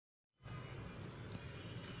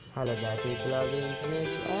Hello there people of the internet,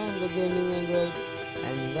 I am the Gaming Android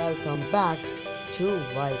and welcome back to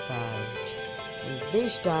Wipeout. And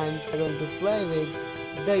this time we're going to play with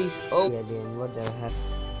this alien. What the heck?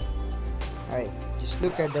 Hey, just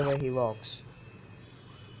look at the way he walks.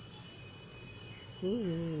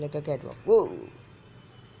 Like a catwalk. Whoa!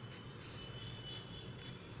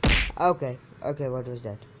 Okay, what was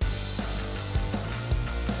that?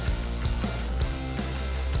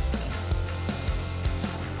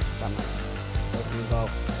 Come on, let me go.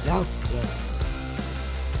 No! Yes.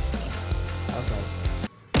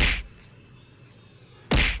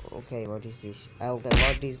 Okay, what is this? Okay,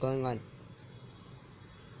 what is going on?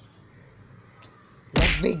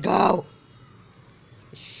 Let me go!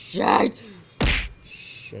 Shit!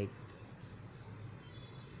 Shit.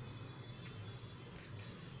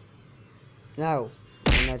 No,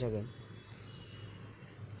 not again.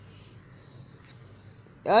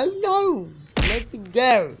 Oh no! Let me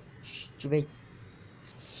go! Stupid.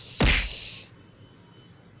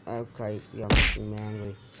 Okay, you're making me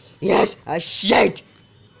angry. Yes! A shit!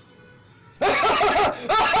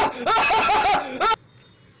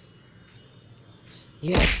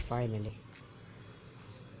 Yes, finally.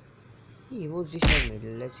 Hey, what's this helmet?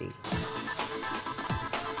 Let's see.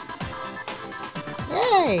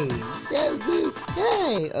 Hey! So good!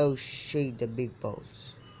 Hey! Oh shit, the big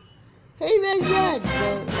balls. Hey, where's that?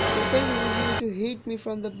 The thing you used to hit me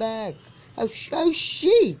from the back. Oh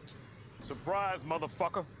shit! Surprise,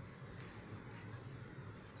 motherfucker.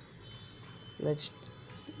 Let's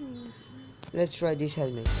try this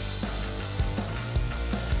helmet.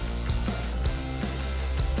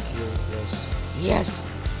 Useless. Yes!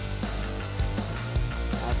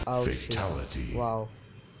 Oh Fatality. shit. Wow.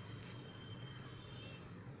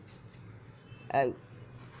 Oh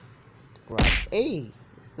crap. Hey!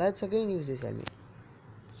 Let's again use this helmet.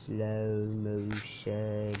 Slow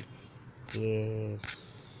motion. Yes.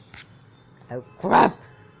 Oh crap!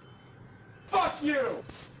 Fuck you!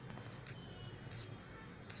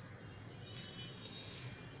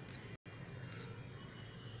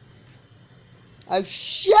 Oh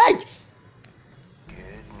shit!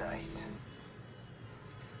 Good night.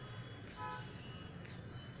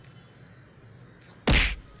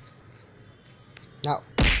 No.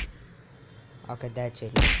 Okay, that's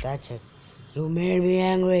it. That's it. You made me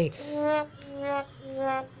angry.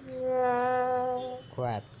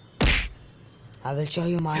 Crap. I will show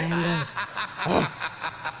you my anger.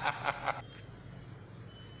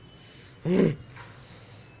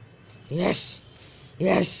 Yes.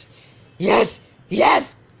 Yes. Yes.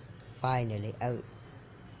 Yes. Finally. Oh.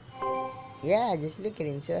 Yeah, just look at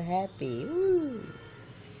him, so happy. Woo.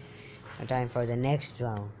 Now time for the next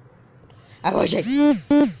round. I was it.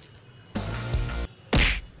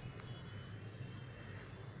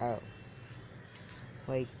 Oh.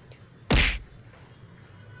 Wait.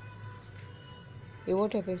 Hey,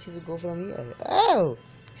 what happens if we go from here? Oh!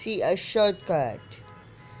 See, a shortcut.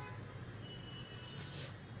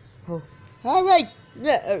 Oh. Alright!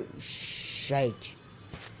 No, oh, shite.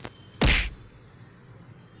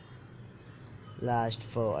 Last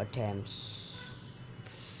 4 attempts.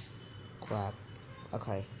 Crap.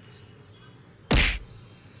 Okay.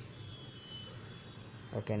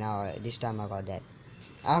 Okay, now this time I got that.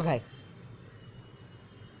 Okay.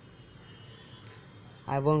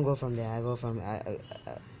 I won't go from there. I go from.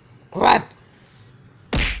 Crap!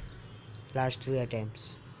 Last 3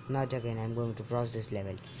 attempts. Not again. I'm going to cross this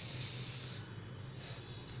level.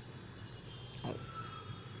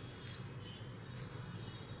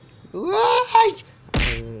 What?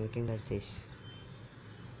 Okay, we can catch this.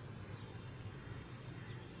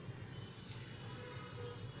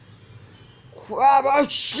 Crap! Oh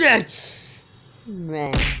shit!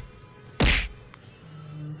 Man.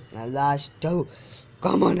 The last 2.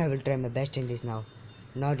 Come on, I will try my best in this now.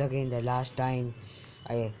 Not again the last time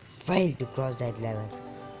I failed to cross that level.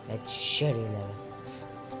 That shitty level.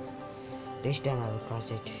 This time I will cross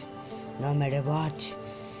it. No matter what.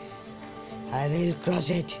 I will cross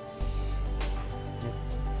it.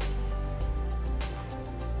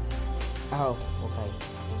 Oh, okay.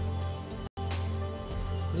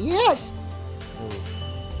 Yes! Ooh.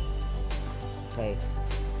 Okay.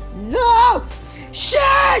 No!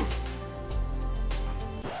 Shit!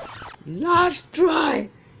 Last try!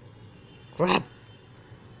 Crap!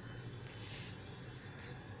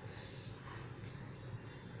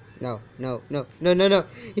 No, no, no, no, no, no!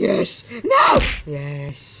 Yes! No!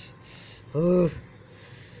 Yes! Ooh.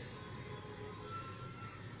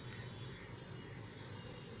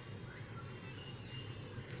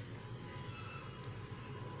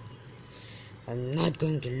 I'm not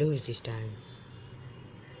going to lose this time.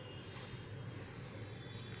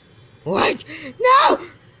 What? No!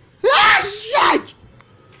 Ah, shit!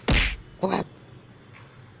 Crap.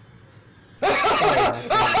 Sorry, my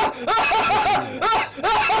friend.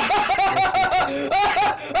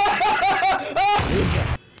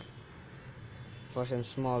 For some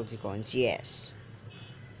small coins, yes.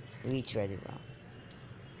 Reach ready round.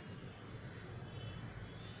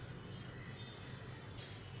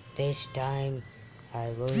 This time I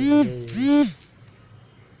will lose.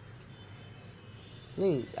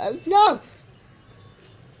 Lose. Oh no!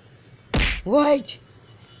 Wait!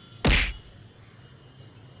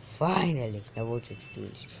 Finally, I wanted to do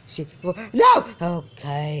this. See, no!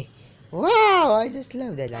 Okay. Wow, I just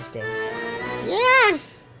love that last day.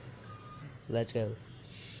 Yes! Let's go.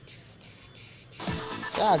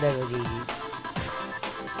 Ah, that was easy.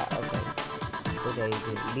 Okay. What are you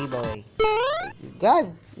doing? B-boy.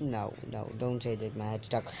 God! No, no, don't say that, my head's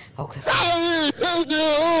stuck. Okay.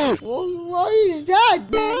 What is that,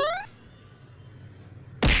 man?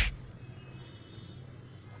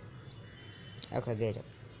 Okay, get up.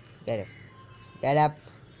 Get up. Get up.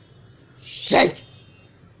 Shit!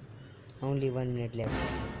 Only 1 minute left.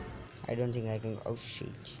 I don't think I can. Oh shit!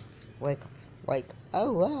 Wake up! Wake!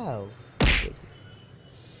 Oh wow! Okay.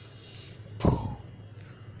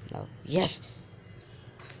 No. Yes.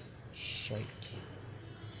 Shit.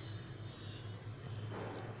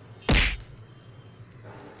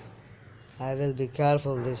 I will be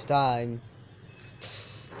careful this time.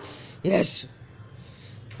 Yes.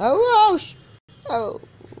 Oh wow! Oh.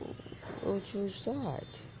 What was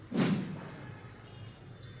that?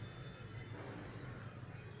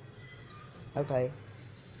 Okay.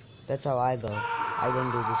 That's how I go. I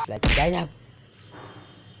don't do this like get up.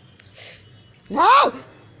 No!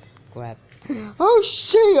 Crap. Oh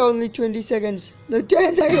shit! Only 20 seconds. No,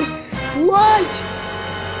 10 seconds. What?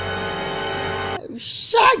 Oh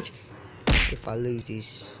shit! If I lose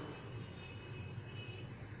this.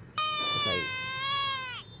 Okay.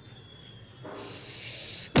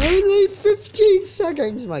 Only 15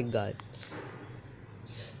 seconds, my god.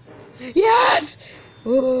 Yes!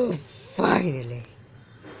 Oh, finally.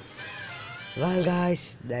 Well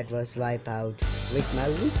guys, that was Wipeout with my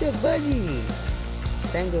little buddy.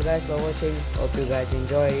 Thank you guys for watching. Hope you guys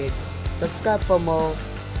enjoyed it. Subscribe for more.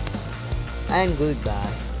 And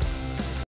goodbye.